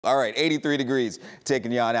All right, 83 degrees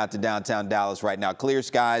taking you on out to downtown Dallas right now. Clear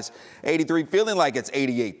skies, 83, feeling like it's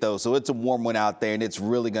 88 though, so it's a warm one out there and it's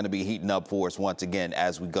really going to be heating up for us once again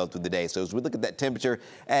as we go through the day. So as we look at that temperature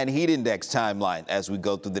and heat index timeline as we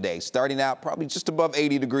go through the day, starting out probably just above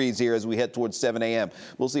 80 degrees here as we head towards 7 a.m.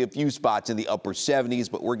 We'll see a few spots in the upper 70s,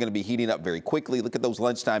 but we're going to be heating up very quickly. Look at those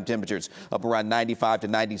lunchtime temperatures up around 95 to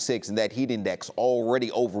 96, and that heat index already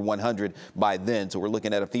over 100 by then. So we're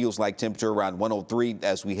looking at a feels like temperature around 103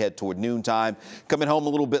 as we head toward noontime. Coming home a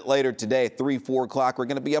little bit later today, 3, 4 o'clock, we're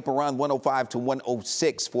going to be up around 105 to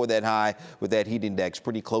 106 for that high, with that heat index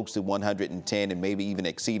pretty close to 110 and maybe even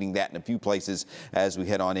exceeding that in a few places as we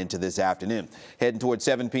head on into this afternoon. Heading towards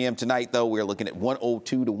 7 p.m. tonight, though, we're looking at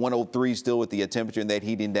 102 to 103 still with the temperature and that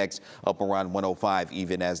heat index up around 105.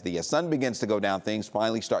 Even as the sun begins to go down, things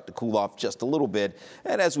finally start to cool off just a little bit.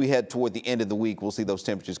 And as we head toward the end of the week, we'll see those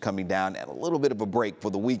temperatures coming down and a little bit of a break for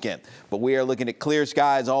the weekend. But we are looking at clear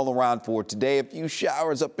skies all around for today. A few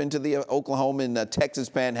showers up into the Oklahoma and Texas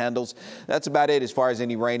panhandles. That's about it as far as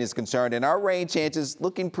any rain is concerned. And our rain chances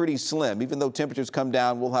looking pretty slim. Even though temperatures come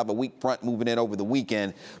down, we'll have a weak front moving in over the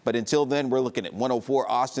weekend. But until then, we're looking at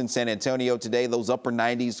 104 Austin, San Antonio today. Those upper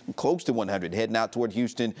 90s, close to 100. Heading out toward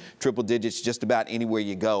Houston, triple digits just about anywhere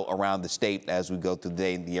you go around the state as we go through the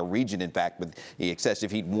day. The region, in fact, with the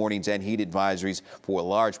excessive heat warnings and heat advisories for a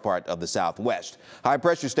large part of the Southwest. High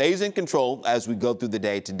pressure stays in control as we go through the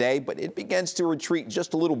day today, but it begins to retreat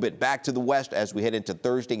just a little bit back to the west as we head into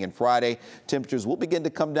Thursday and Friday. Temperatures will begin to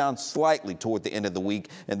come down slightly toward the end of the week.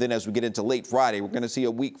 And then as we get into late Friday, we're going to see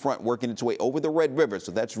a weak front working its way over the Red River.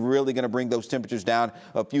 So that's really going to bring those temperatures down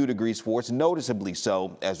a few degrees for us, noticeably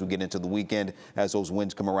so as we get into the weekend, as those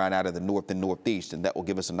winds come around out of the north and northeast. And that will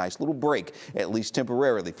give us a nice little break, at least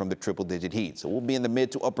temporarily, from the triple digit heat. So we'll be in the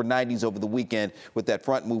mid to upper 90s over the weekend with that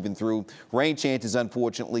front moving through. Rain chances,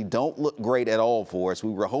 unfortunately, don't look great at all for us.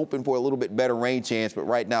 We were hoping for a little bit better rain chance, but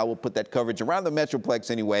right now we'll put that coverage around the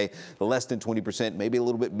Metroplex anyway, less than 20%, maybe a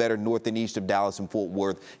little bit better north and east of Dallas and Fort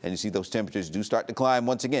Worth. And you see those temperatures do start to climb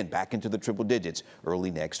once again back into the triple digits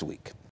early next week.